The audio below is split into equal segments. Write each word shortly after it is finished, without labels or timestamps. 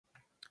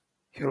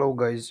Hello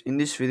guys, in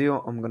this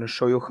video I'm gonna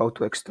show you how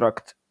to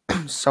extract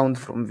sound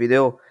from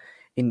video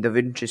in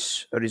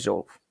Davinci's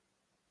Resolve.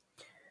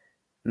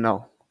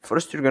 Now,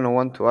 first you're gonna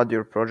want to add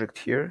your project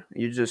here.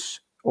 You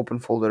just open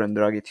folder and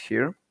drag it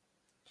here.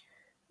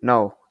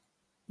 Now,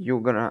 you're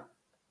gonna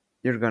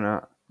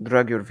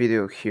drag your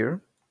video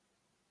here,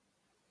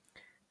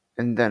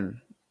 and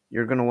then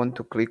you're gonna want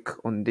to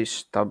click on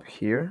this tab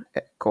here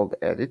called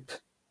Edit.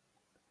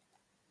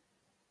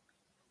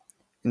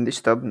 In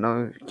this tab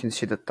now you can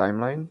see the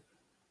timeline,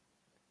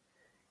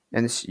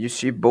 and you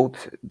see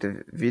both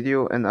the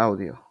video and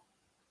audio.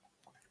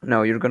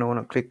 Now you're gonna want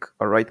to click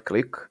a right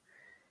click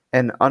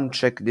and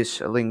uncheck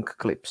this link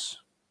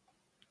clips.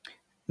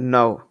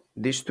 Now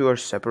these two are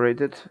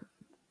separated.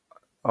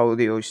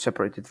 Audio is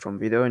separated from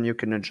video and you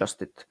can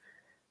adjust it,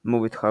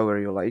 move it however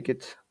you like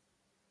it.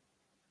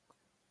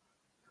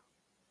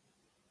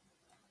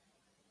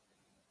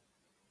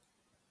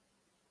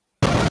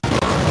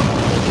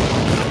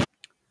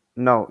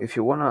 Now if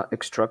you want to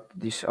extract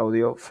this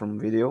audio from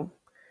video,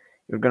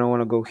 you're gonna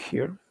want to go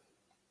here.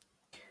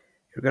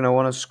 You're gonna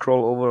want to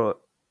scroll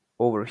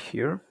over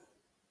here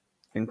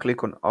and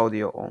click on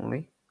audio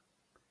only.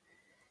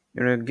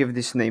 You're gonna give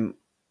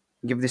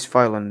this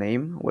file a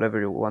name,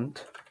 whatever you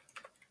want,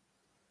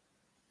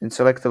 and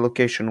select the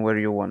location where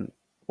you want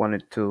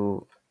it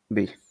to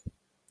be.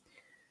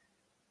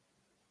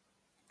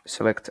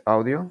 Select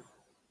audio.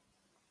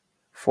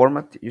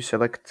 Format, you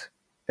select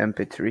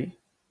MP3.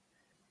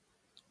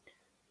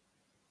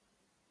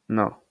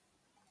 No,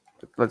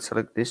 let's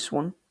select this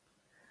one.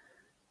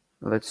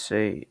 Let's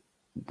say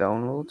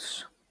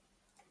downloads,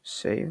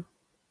 save.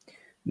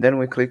 Then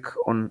we click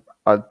on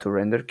add to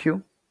render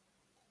queue.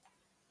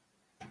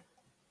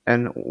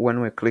 And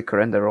when we click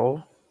render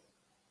all,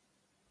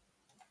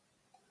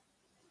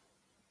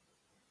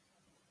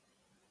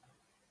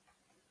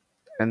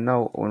 and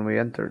now when we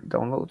enter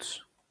downloads,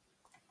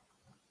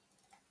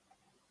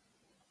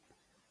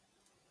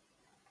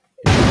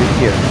 it should be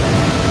here,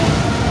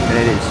 and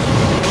it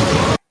is.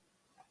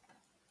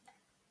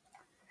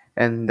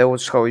 And that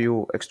was how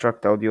you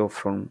extract audio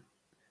from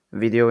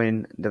video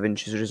in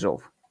Davinci's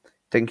Resolve.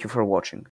 Thank you for watching.